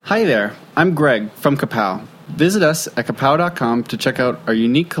Hi there, I'm Greg from Kapow. Visit us at kapow.com to check out our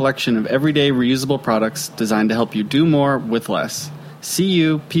unique collection of everyday reusable products designed to help you do more with less.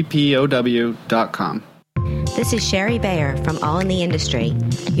 CUPPOW.com. This is Sherry Bayer from All in the Industry.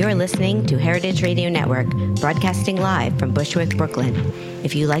 You're listening to Heritage Radio Network, broadcasting live from Bushwick, Brooklyn.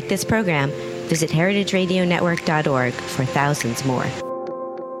 If you like this program, visit heritageradionetwork.org for thousands more.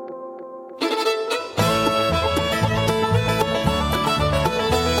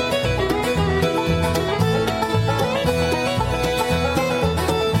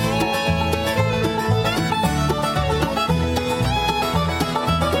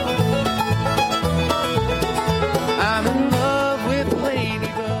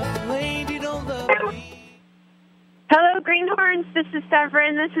 This is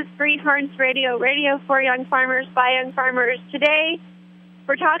Severin. This is Greenhorns Radio, radio for young farmers by young farmers. Today,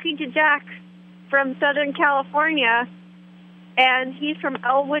 we're talking to Jack from Southern California, and he's from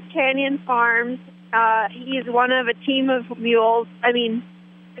Elwood Canyon Farms. He's one of a team of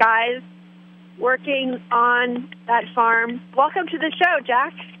guys working on that farm. Welcome to the show,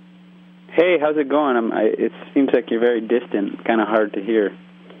 Jack. Hey, how's it going? It seems like you're very distant, kind of hard to hear.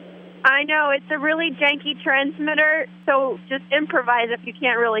 I know, it's a really janky transmitter, so just improvise if you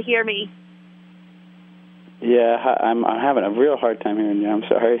can't really hear me. Yeah, I'm having a real hard time hearing you. I'm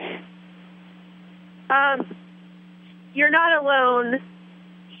sorry. You're not alone.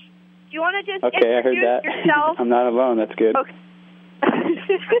 Do you want to just introduce I heard that. yourself? I'm not alone. That's good. Okay.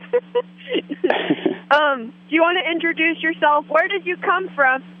 Do you want to introduce yourself? Where did you come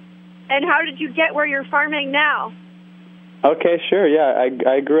from, and how did you get where you're farming now? Okay, sure, yeah.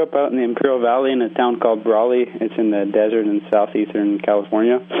 I grew up out in the Imperial Valley in a town called Brawley. It's in the desert in southeastern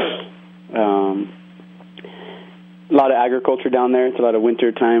California. A lot of agriculture down there. It's a lot of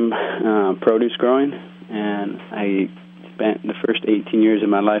wintertime produce growing. And I spent the first 18 years of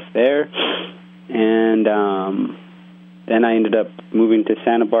my life there. And then I ended up moving to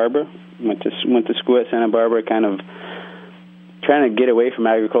Santa Barbara. Went to school at Santa Barbara, kind of trying to get away from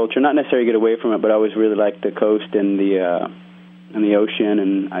agriculture, not necessarily get away from it, but I always really liked the coast and the ocean,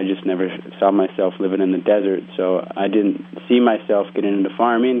 and I just never saw myself living in the desert. So I didn't see myself getting into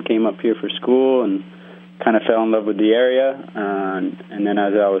farming. Came up here for school and kind of fell in love with the area. And then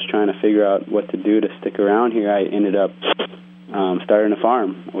as I was trying to figure out what to do to stick around here, I ended up starting a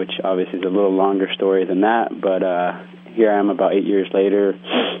farm, which obviously is a little longer story than that. But here I am about 8 years later,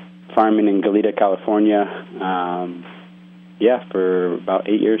 farming in Goleta, California. For about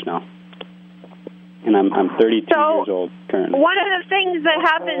 8 years now. And I'm 32 years old currently. One of the things that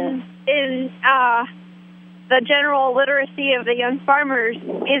happens in the general literacy of the young farmers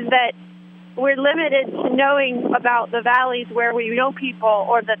is that we're limited to knowing about the valleys where we know people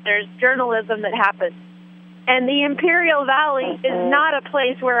or that there's journalism that happens. And the Imperial Valley is not a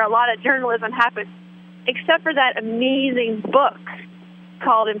place where a lot of journalism happens, except for that amazing book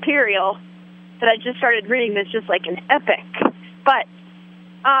called Imperial that I just started reading that's just like an epic. But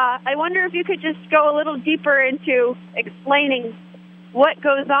I wonder if you could just go a little deeper into explaining what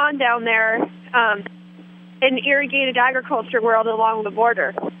goes on down there in irrigated agriculture world along the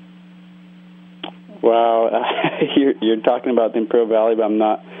border. Well, you're talking about the Imperial Valley, but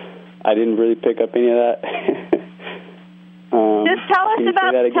I didn't really pick up any of that. Just tell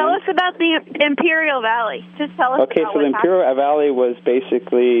us about the Imperial Valley. Just tell us. Okay, so the Imperial Valley was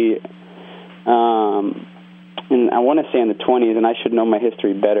basically, and I want to say in the 20s, and I should know my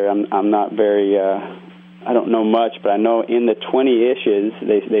history better. I'm not very, I don't know much, but I know in the 20-ishes,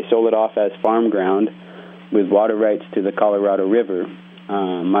 they sold it off as farm ground with water rights to the Colorado River.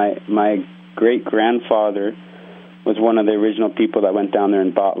 My great-grandfather was one of the original people that went down there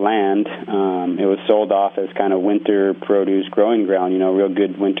and bought land. It was sold off as kind of winter produce growing ground, real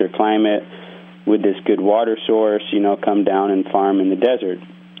good winter climate with this good water source, come down and farm in the desert.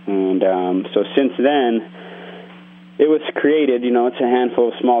 And so since then, it was created, it's a handful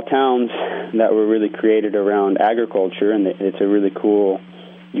of small towns that were really created around agriculture, and it's a really cool,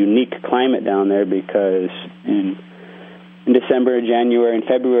 unique climate down there because in December, January, and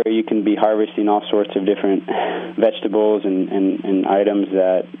February, you can be harvesting all sorts of different vegetables and items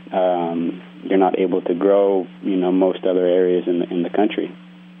that you're not able to grow, most other areas in the country.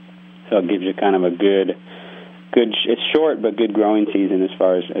 So it gives you kind of a good. It's short but good growing season as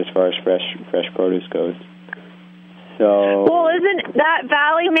far as fresh produce goes. So. Well, isn't that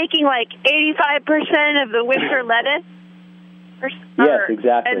valley making like 85% of the winter lettuce? Yes,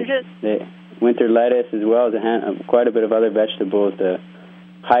 exactly. Winter lettuce as well as quite a bit of other vegetables. The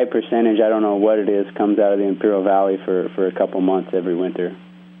high percentage, I don't know what it is, comes out of the Imperial Valley for a couple months every winter.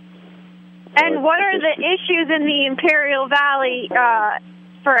 So and what are the issues in the Imperial Valley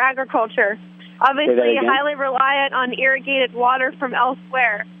for agriculture. Obviously, highly reliant on irrigated water from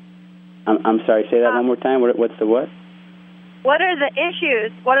elsewhere. I'm sorry, say that one more time. What's the what? What are the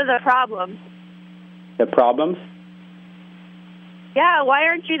issues? What are the problems? The problems? Yeah, why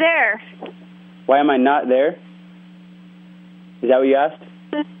aren't you there? Why am I not there? Is that what you asked?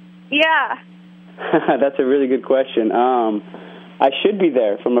 Yeah. That's a really good question. I should be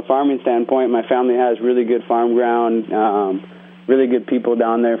there from a farming standpoint. My family has really good farm ground, really good people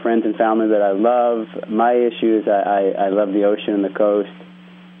down there, friends and family that I love. My issue is I love the ocean and the coast,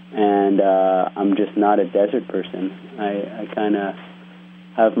 and I'm just not a desert person. I kind of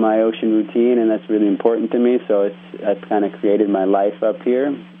have my ocean routine, and that's really important to me, so that's kind of created my life up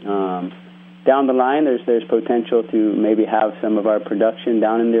here. Down the line, there's potential to maybe have some of our production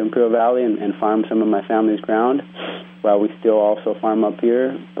down in the Imperial Valley and farm some of my family's ground while we still also farm up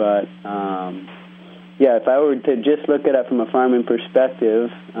here. But, yeah, if I were to just look at it from a farming perspective,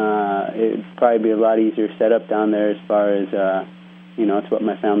 it would probably be a lot easier set up down there as far as, it's what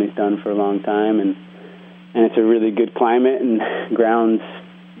my family's done for a long time, and it's a really good climate, and ground's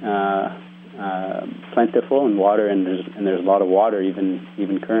plentiful, and water, and there's a lot of water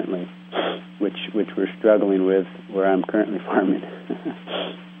even currently, which we're struggling with where I'm currently farming.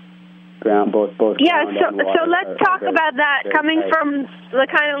 Ground, both. Yeah, ground and water so let's talk about that. Coming tight. from the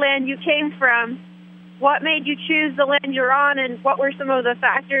kind of land you came from, what made you choose the land you're on, and what were some of the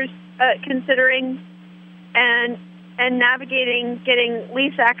factors considering and navigating getting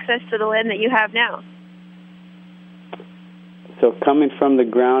lease access to the land that you have now? So coming from the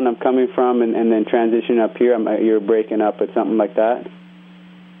ground I'm coming from and then transitioning up here, you're breaking up with something like that?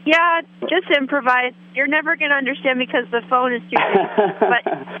 Yeah, just improvise. You're never going to understand because the phone is too big. But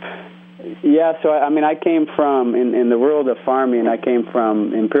yeah, so I came from, in the world of farming, I came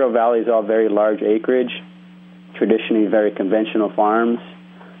from, Imperial Valley is all very large acreage, traditionally very conventional farms.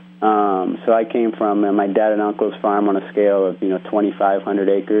 So I came from my dad and uncle's farm on a scale of 2,500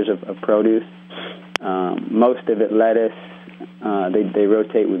 acres of produce. Most of it lettuce. They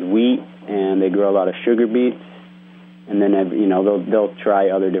rotate with wheat, and they grow a lot of sugar beets. And then they'll try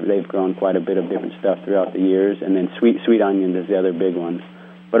they've grown quite a bit of different stuff throughout the years. And then sweet onions is the other big one.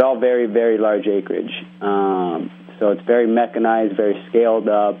 But all very, very large acreage. So it's very mechanized, very scaled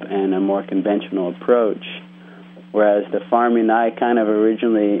up, and a more conventional approach. Whereas the farming, I kind of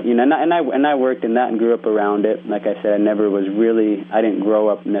originally, and I worked in that and grew up around it. Like I said, I didn't grow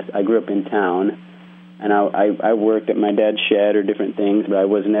up, I grew up in town. And I worked at my dad's shed or different things, but I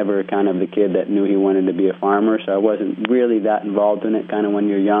was never kind of the kid that knew he wanted to be a farmer, so I wasn't really that involved in it. Kind of when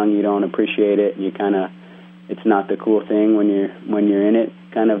you're young, you don't appreciate it. It's not the cool thing when you're in it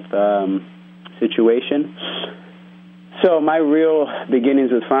kind of situation. So my real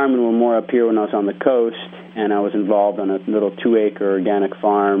beginnings with farming were more up here when I was on the coast, and I was involved on a little 2-acre organic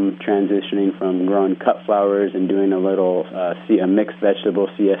farm, transitioning from growing cut flowers and doing a little a mixed vegetable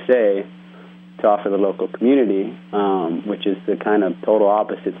CSA to offer the local community, which is the kind of total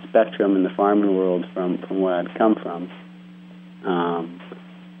opposite spectrum in the farming world from where I'd come from.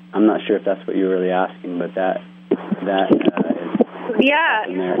 I'm not sure if that's what you were really asking, but that is... Yeah.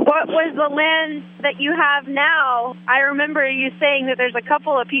 What was the land that you have now? I remember you saying that there's a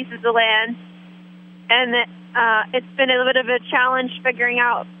couple of pieces of land, and that it's been a bit of a challenge figuring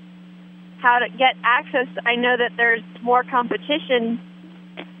out how to get access. I know that there's more competition.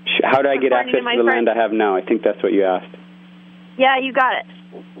 How do I get access to the land I have now? I think that's what you asked. Yeah, you got it.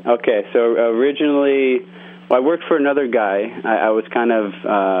 Okay, so originally, I worked for another guy. I was kind of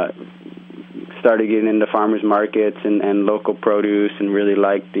started getting into farmers markets and local produce, and really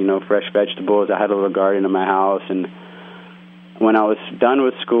liked fresh vegetables. I had a little garden in my house, and when I was done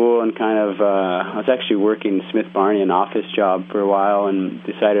with school and I was actually working Smith Barney, an office job for a while, and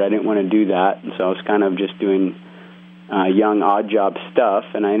decided I didn't want to do that, and so I was kind of just doing young odd job stuff,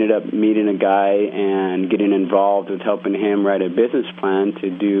 and I ended up meeting a guy and getting involved with helping him write a business plan to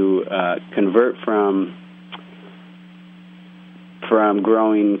do convert from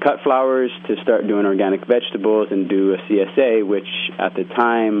growing cut flowers to start doing organic vegetables and do a CSA, which at the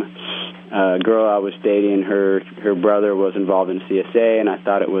time, a girl I was dating, her brother was involved in CSA, and I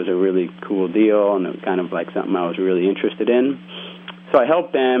thought it was a really cool deal, and it was kind of like something I was really interested in. So I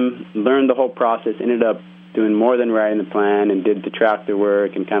helped them, learned the whole process, ended up doing more than writing the plan, and did the tractor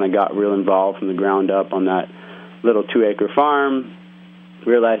work, and kind of got real involved from the ground up on that little 2-acre farm.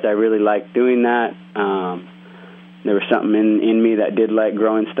 Realized I really liked doing that. There was something in me that did like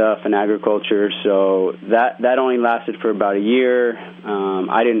growing stuff and agriculture, so that only lasted for about a year.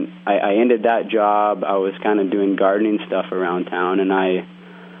 I ended that job. I was kind of doing gardening stuff around town, and I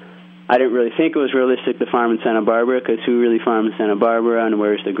I didn't really think it was realistic to farm in Santa Barbara, because who really farms in Santa Barbara, and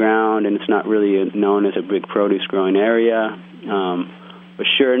where's the ground, and it's not really known as a big produce growing area. But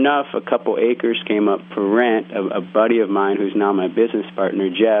sure enough, a couple acres came up for rent. A buddy of mine, who's now my business partner,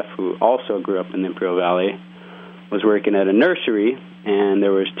 Jeff, who also grew up in the Imperial Valley, was working at a nursery, and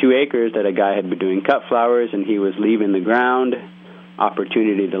there was 2 acres that a guy had been doing cut flowers, and he was leaving the ground.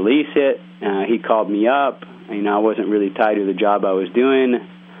 Opportunity to lease it. He called me up. I wasn't really tied to the job I was doing.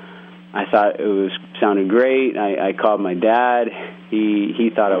 I thought it sounded great. I called my dad. He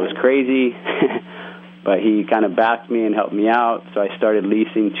thought I was crazy, but he kind of backed me and helped me out. So I started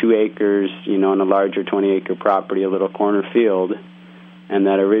leasing 2 acres, on a larger 20-acre property, a little corner field. And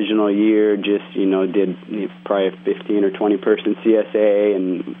that original year just, did probably a 15 or 20-person CSA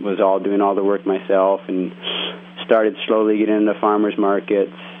and was all doing all the work myself, and started slowly getting into farmers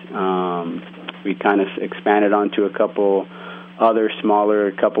markets. We kind of expanded onto a couple other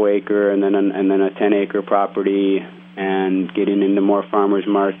smaller couple-acre and then a 10-acre property, and getting into more farmers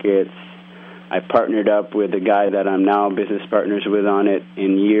markets. I partnered up with a guy that I'm now business partners with on it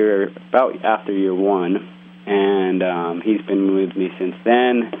about after year 1. And he's been with me since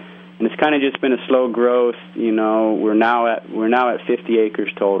then, and it's kind of just been a slow growth. We're now at 50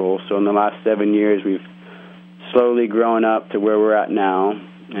 acres total. So in the last 7 years, we've slowly grown up to where we're at now,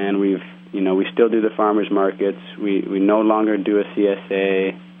 and we still do the farmers markets. We no longer do a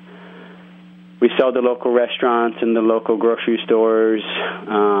CSA. We sell to local restaurants and the local grocery stores,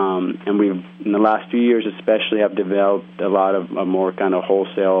 and we've, in the last few years especially, have developed a lot of a more kind of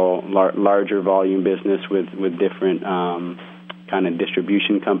wholesale, larger volume business with different kind of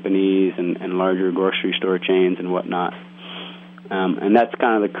distribution companies and larger grocery store chains and whatnot. And that's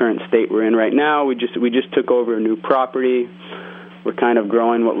kind of the current state we're in right now. We just took over a new property. We're kind of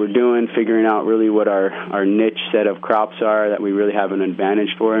growing what we're doing, figuring out really what our niche set of crops are that we really have an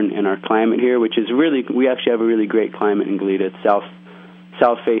advantage for in our climate here, which is really, we actually have a really great climate in Goleta. It's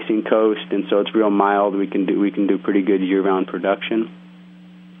south-facing coast, and so it's real mild. We can do pretty good year-round production.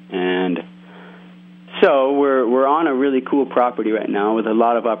 And so we're on a really cool property right now with a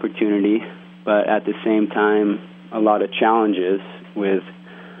lot of opportunity, but at the same time, a lot of challenges with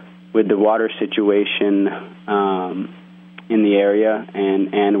the water situation in the area,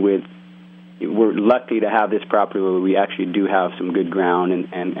 and we're lucky to have this property where we actually do have some good ground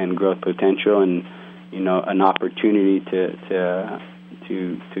and growth potential, and an opportunity to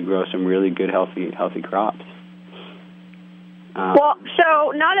grow some really good healthy crops. Well,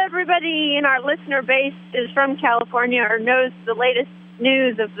 so not everybody in our listener base is from California or knows the latest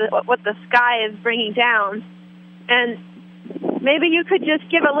news of what the sky is bringing down, and maybe you could just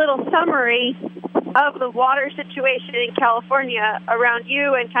give a little summary of the water situation in California around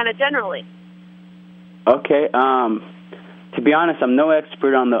you and kind of generally. Okay. To be honest, I'm no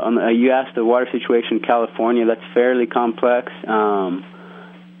expert on the. You asked the water situation in California. That's fairly complex, and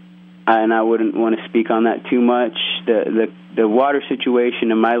I wouldn't want to speak on that too much. The water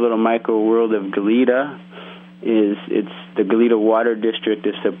situation in my little micro world of Goleta it's the Goleta Water District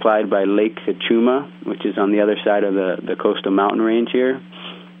is supplied by Lake Cachuma, which is on the other side of the coastal mountain range here.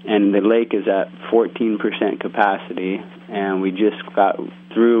 And the lake is at 14% capacity, and we just got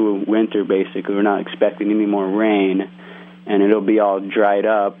through winter, basically. We're not expecting any more rain, and it'll be all dried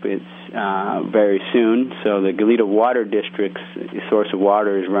up. It's very soon. So the Goleta Water District's source of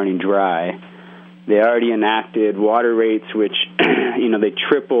water is running dry. They already enacted water rates, which, they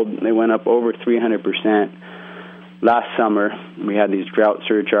tripled. They went up over 300%. Last summer, we had these drought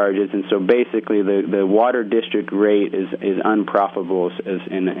surcharges, and so basically the water district rate is unprofitable as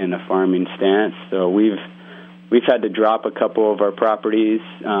in a farming stance. So we've had to drop a couple of our properties.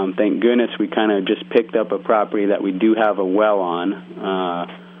 Thank goodness we kind of just picked up a property that we do have a well on.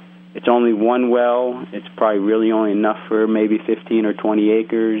 It's only one well. It's probably really only enough for maybe 15 or 20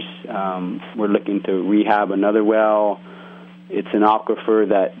 acres. We're looking to rehab another well. It's an aquifer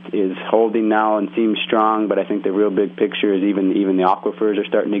that is holding now and seems strong, but I think the real big picture is even the aquifers are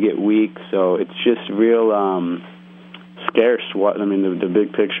starting to get weak. So it's just real scarce. The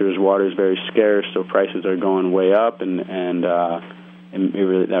big picture is water is very scarce, so prices are going way up, and that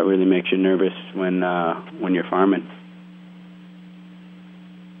really makes you nervous when you're farming.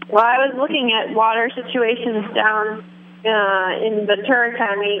 Well, I was looking at water situations down in Ventura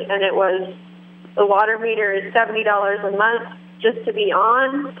County, and the water meter is $70 a month just to be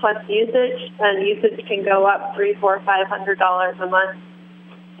on, plus usage, and usage can go up $300, $400, $500 a month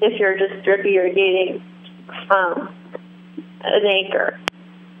if you're just drip irrigating an acre.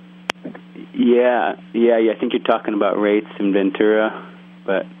 Yeah. I think you're talking about rates in Ventura,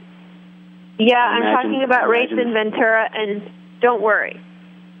 but I'm talking about rates in Ventura, and don't worry.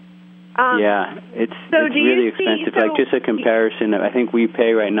 Yeah, it's really expensive. Like, just a comparison, I think we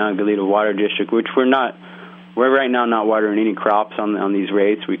pay right now in Goleta Water District, which we're right now not watering any crops on these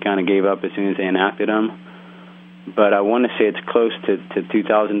rates. We kind of gave up as soon as they enacted them. But I want to say it's close to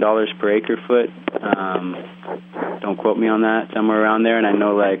 $2,000 per acre foot. Don't quote me on that, somewhere around there. And I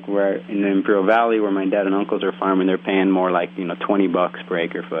know, like, we're in the Imperial Valley where my dad and uncles are farming, they're paying more like, $20 per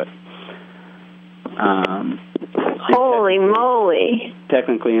acre foot. Holy moly!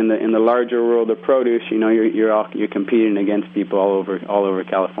 Technically, in the larger world of produce, you're competing against people all over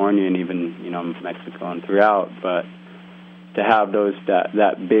California and even Mexico and throughout. But to have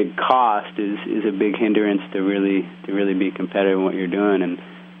that big cost is a big hindrance to really be competitive in what you're doing. And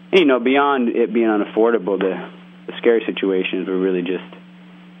beyond it being unaffordable, the scary situation is we're really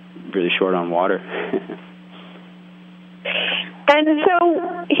short on water. And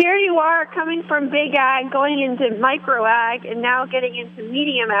so here you are coming from big ag, going into micro ag, and now getting into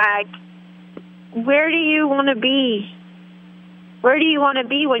medium ag. Where do you want to be? Where do you want to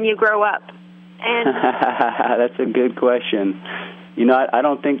be when you grow up? And that's a good question. I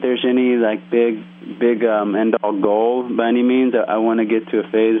don't think there's any like big end-all goal by any means. I want to get to a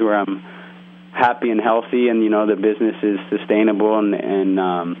phase where I'm happy and healthy, and the business is sustainable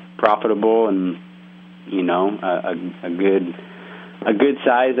and profitable, and a good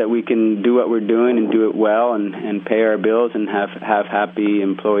size that we can do what we're doing and do it well and pay our bills and have happy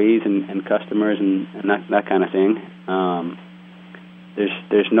employees and customers and that kind of thing.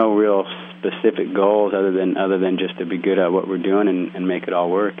 There's no real specific goals other than just to be good at what we're doing and make it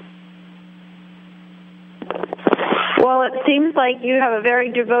all work. Well, it seems like you have a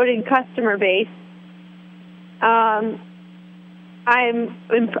very devoted customer base. I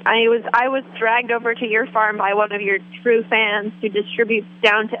was dragged over to your farm by one of your true fans who distributes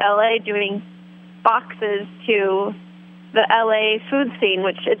down to LA, doing boxes to the LA food scene,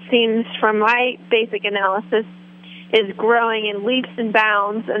 which it seems from my basic analysis is growing in leaps and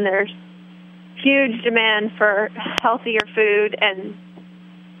bounds, and there's huge demand for healthier food and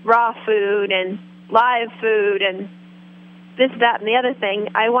raw food and live food and this, that, and the other thing.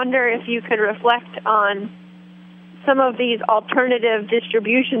 I wonder if you could reflect on some of these alternative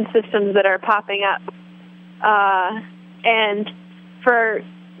distribution systems that are popping up. And for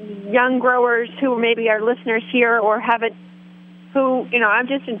young growers who maybe are listeners here or haven't, I'm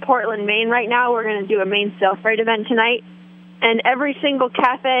just in Portland, Maine right now. We're going to do a Maine Sale-Freight event tonight. And every single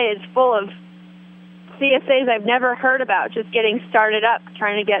cafe is full of CSAs I've never heard about, just getting started up,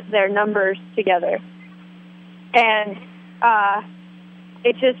 trying to get their numbers together. And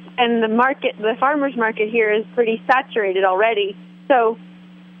and the farmers market here is pretty saturated already. So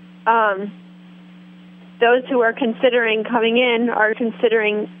those who are considering coming in are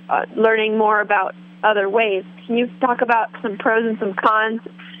considering learning more about other ways. Can you talk about some pros and some cons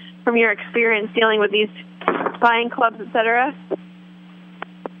from your experience dealing with these buying clubs, et cetera?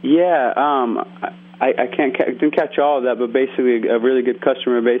 Yeah, I didn't catch all of that, but basically a really good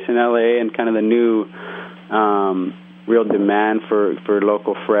customer base in LA and kind of the new real demand for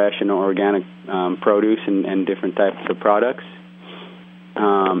local fresh and organic produce and different types of products,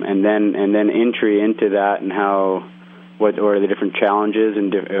 and then entry into that and what are the different challenges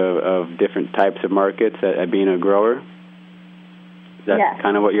of different types of markets at being a grower. Is that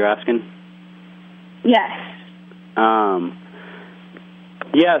kind of what you're asking? Yes.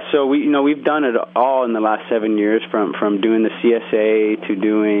 Yeah, so we've done it all in the last 7 years, from doing the CSA to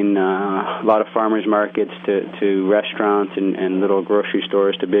doing a lot of farmers markets to restaurants and little grocery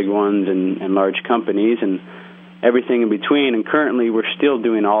stores to big ones and large companies and everything in between. And currently we're still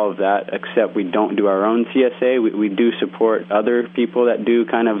doing all of that, except we don't do our own CSA. We do support other people that do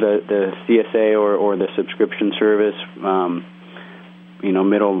kind of the CSA or the subscription service,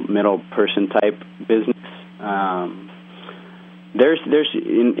 middle person type business. There's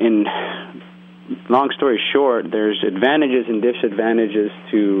in long story short, there's advantages and disadvantages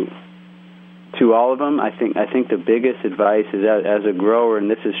to all of them. I think the biggest advice is as a grower, and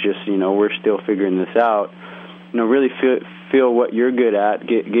this is just we're still figuring this out. Really feel what you're good at,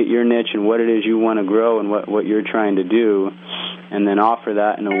 get your niche and what it is you want to grow and what you're trying to do, and then offer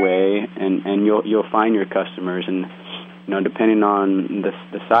that in a way, and you'll find your customers. And depending on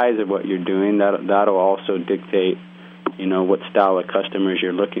the size of what you're doing, that'll also dictate what style of customers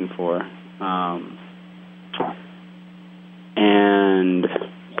you're looking for. And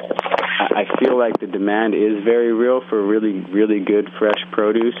I feel like the demand is very real for really, really good fresh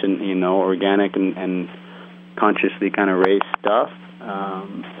produce and, organic and consciously kind of raised stuff.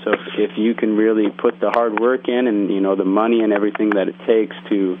 So if you can really put the hard work in and, the money and everything that it takes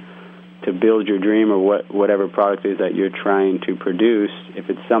to to build your dream or whatever product it is that you're trying to produce. If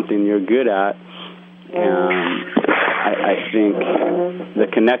it's something you're good at, I think the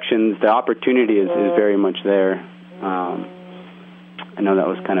connections, the opportunity is very much there. I know that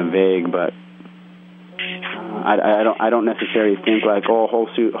was kind of vague, but I don't necessarily think like, oh,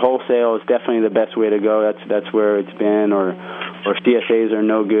 wholesale is definitely the best way to go. That's where it's been, or CSAs are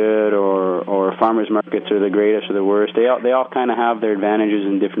no good, or farmers markets are the greatest or the worst. They all kind of have their advantages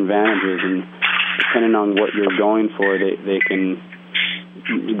and disadvantages, and depending on what you're going for, they can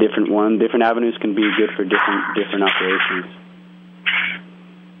different avenues can be good for different operations.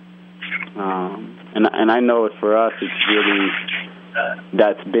 And I know for us, it's really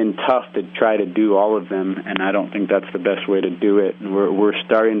that's been tough to try to do all of them, and I don't think that's the best way to do it. We're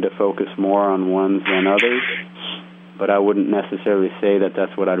starting to focus more on ones than others, but I wouldn't necessarily say that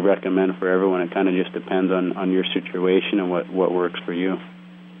that's what I'd recommend for everyone. It kind of just depends on your situation and what works for you.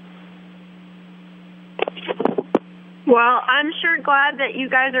 Well, I'm sure glad that you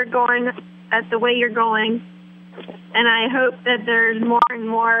guys are going at the way you're going, and I hope that there's more and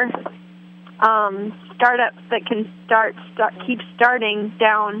more startups that can keep starting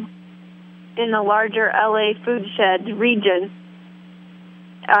down in the larger LA food shed region.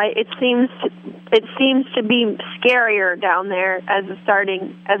 It seems to be scarier down there as a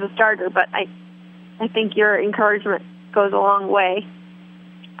starter, but I think your encouragement goes a long way.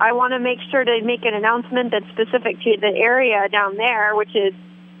 I want to make sure to make an announcement that's specific to the area down there, which is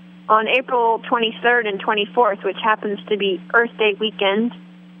on April 23rd and 24th, which happens to be Earth Day weekend.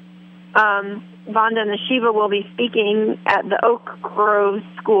 Vonda Nashiva will be speaking at the Oak Grove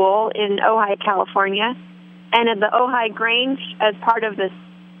School in Ojai, California, and at the Ojai Grange as part of the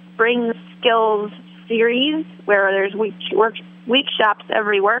Spring Skills series, where there's workshops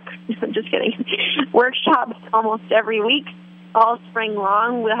almost every week, all spring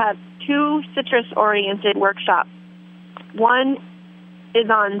long. We'll have 2 citrus-oriented workshops. One is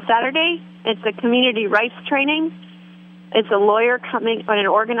on Saturday. It's a community rights training. It's a lawyer coming, an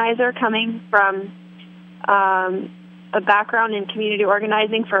organizer coming from a background in community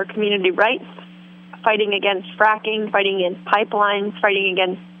organizing for community rights, fighting against fracking, fighting against pipelines, fighting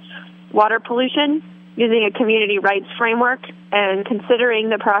against water pollution, using a community rights framework, and considering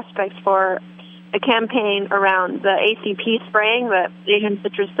the prospects for a campaign around the ACP spraying, the Asian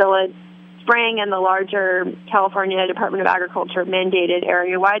citrus psyllid spraying, and the larger California Department of Agriculture mandated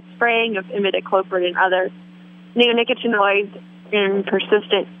area-wide spraying of imidacloprid and other neonicotinoids and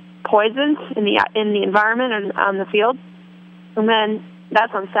persistent poisons in the environment and on the field. And then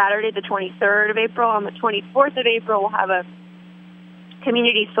that's on Saturday, the 23rd of April. On the 24th of April, we'll have a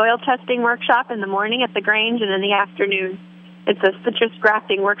community soil testing workshop in the morning at the Grange, and in the afternoon, it's a citrus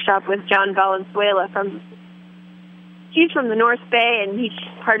grafting workshop with John Valenzuela he's from the North Bay, and he's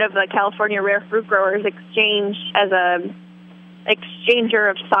part of the California Rare Fruit Growers Exchange as a exchanger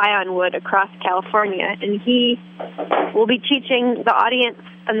of scion wood across California, and he will be teaching the audience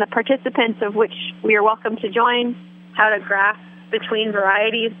and the participants, of which we are welcome to join, how to graft between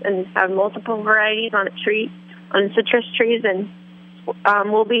varieties and have multiple varieties on citrus trees, and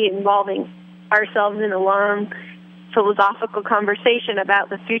we'll be involving ourselves in a long philosophical conversation about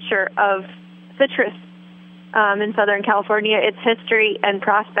the future of citrus in Southern California, its history and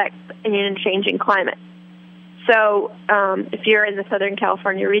prospects in a changing climate. So if you're in the Southern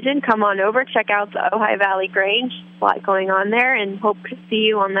California region, come on over, check out the Ojai Valley Grange. A lot going on there, and hope to see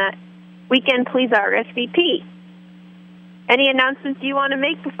you on that weekend. Please RSVP. Any announcements you want to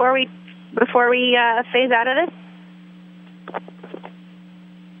make before we phase out of this?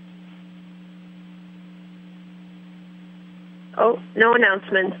 Oh, no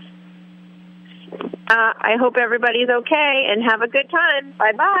announcements. I hope everybody's okay, and have a good time.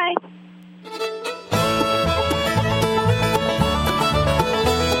 Bye-bye.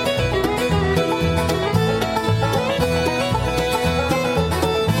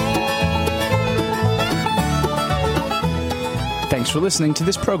 Thanks for listening to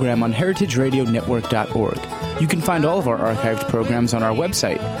this program on heritageradionetwork.org. You can find all of our archived programs on our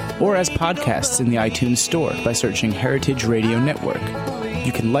website or as podcasts in the iTunes Store by searching Heritage Radio Network.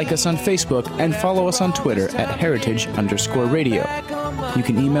 You can like us on Facebook and follow us on Twitter at @heritage_radio. You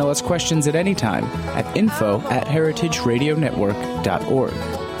can email us questions at any time at info@heritageradionetwork.org.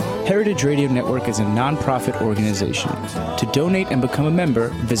 Heritage Radio Network is a non-profit organization. To donate and become a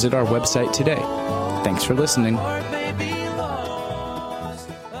member, visit our website today. Thanks for listening.